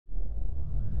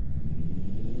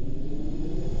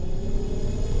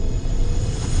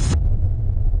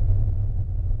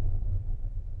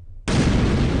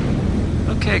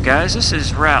guys, this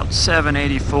is Route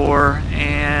 784,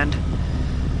 and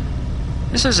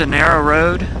this is a narrow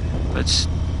road, but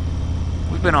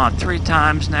we've been on 3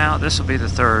 times now. This will be the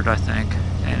 3rd, I think,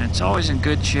 and it's always in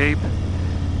good shape.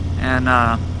 And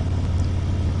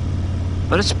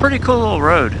but it's a pretty cool little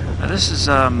road. This is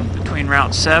between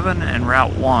Route 7 and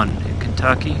Route 1 in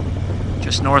Kentucky,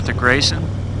 just north of Grayson.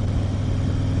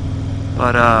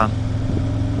 But I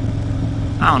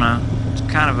don't know, it's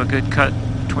kind of a good cut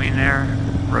between there.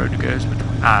 Road goes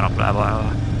between, I don't blah blah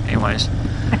blah. Anyways.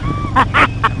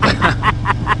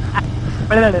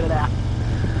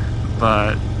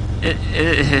 But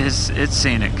it's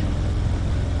scenic.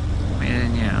 I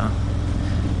mean, you know,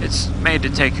 it's made to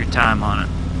take your time on it,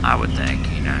 I would think.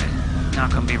 You know, you're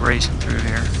not going to be racing through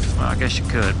here. Well, I guess you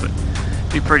could, but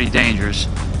it'd be pretty dangerous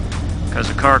because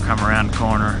a car come around the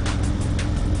corner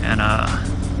and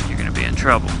you're going to be in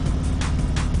trouble.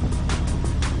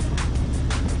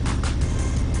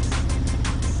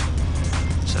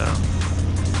 So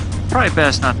probably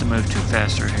best not to move too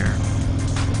fast through here.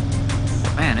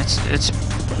 Man, it's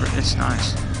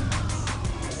nice.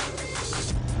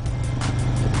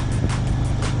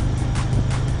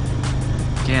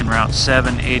 Again, Route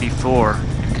 784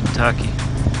 in Kentucky.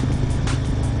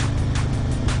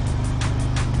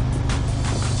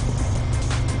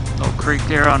 Little creek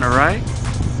there on the right.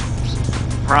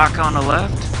 Rock on the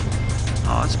left.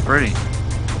 Oh, it's pretty.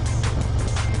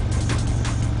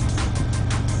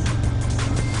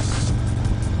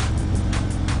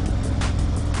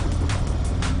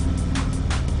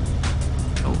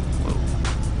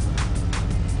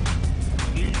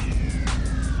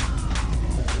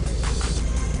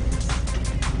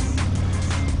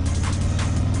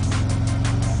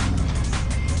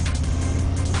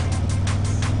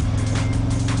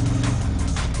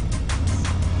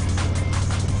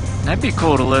 That'd be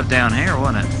cool to live down here,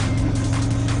 wouldn't it?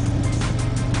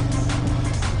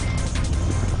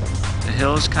 The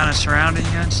hills kind of surrounding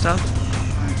you and stuff.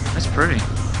 That's pretty.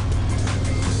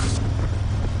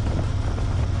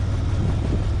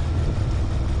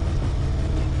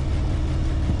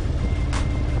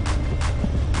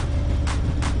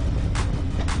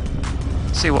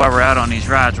 See, while we're out on these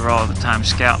rides, we're all the time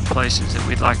scouting places that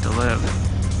we'd like to live.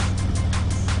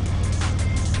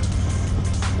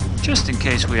 Just in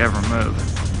case we ever move.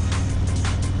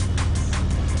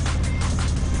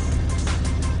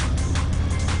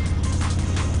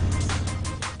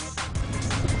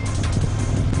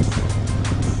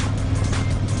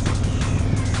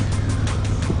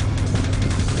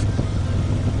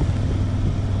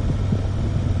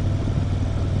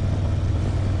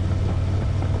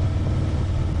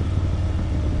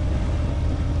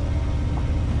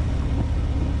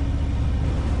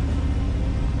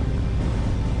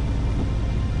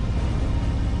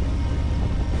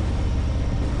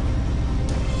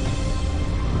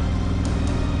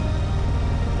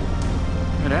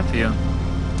 That view.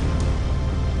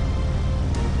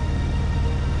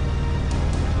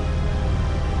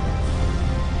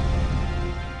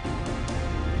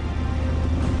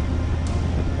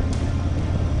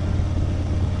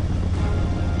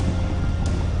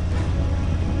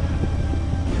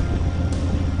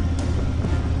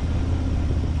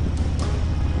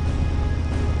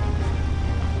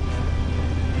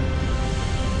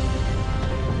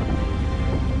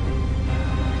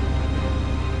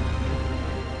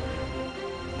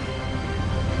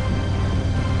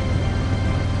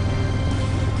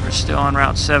 Still on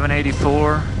Route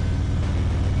 784,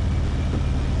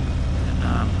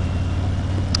 and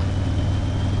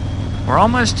we're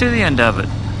almost to the end of it,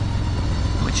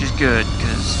 which is good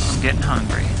because I'm getting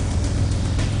hungry,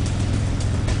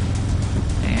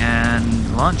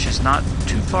 and lunch is not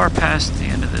too far past the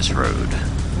end of this road.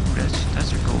 Ooh,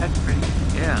 that's cool. That's pretty.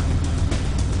 Yeah.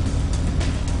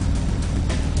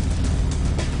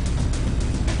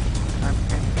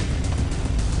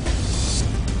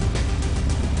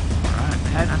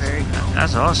 That's very cool.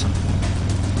 That's awesome.